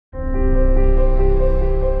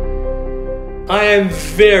I am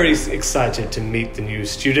very excited to meet the new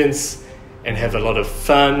students and have a lot of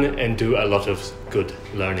fun and do a lot of good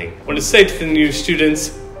learning. I want to say to the new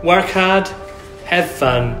students, work hard, have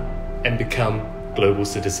fun, and become global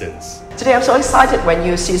citizens. Today I'm so excited when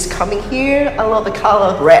you see us coming here. I love the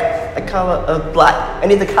color of red, the color of black, and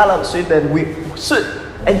in the color of Swinburne with suit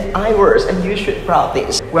and iris, and you should proud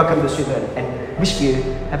this. Welcome to Swinburne and wish you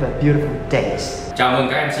have a beautiful days. Chào mừng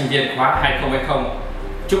các em sinh viên khóa 2020.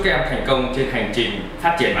 Chúc các em thành công trên hành trình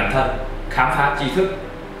phát triển bản thân, khám phá tri thức,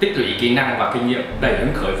 tích lũy kỹ năng và kinh nghiệm đầy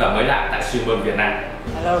hứng khởi và mới lạ tại Swinburne Việt Nam.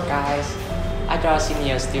 Hello guys, as a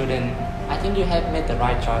senior student, I think you have made the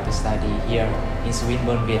right choice to study here in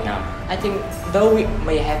Swinburne, Vietnam. I think though we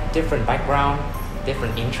may have different background,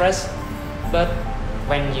 different interests, but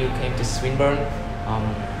when you came to Swinburne,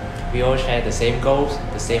 we all share the same goals,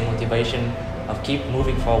 the same motivation of keep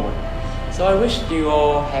moving forward. So I wish you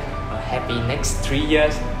all have a happy next 3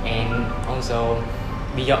 years and also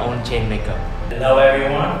be your own change maker. Hello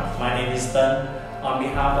everyone, my name is Tân. On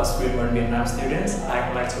behalf of Swinburne Vietnam students,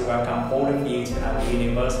 I'd like to welcome all of you to our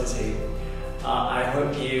university. I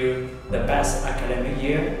hope you the best academic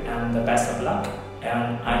year and the best of luck.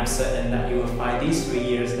 And I'm certain that you will find these 3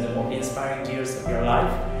 years the most inspiring years of your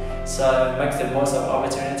life. So make the most of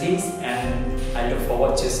opportunities, and I look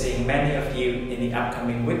forward to seeing many of you in the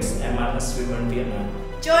upcoming weeks and months at Swinburne Vietnam.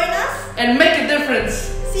 Join us And make a difference.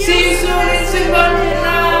 See you soon in Swinburne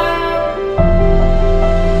Vietnam.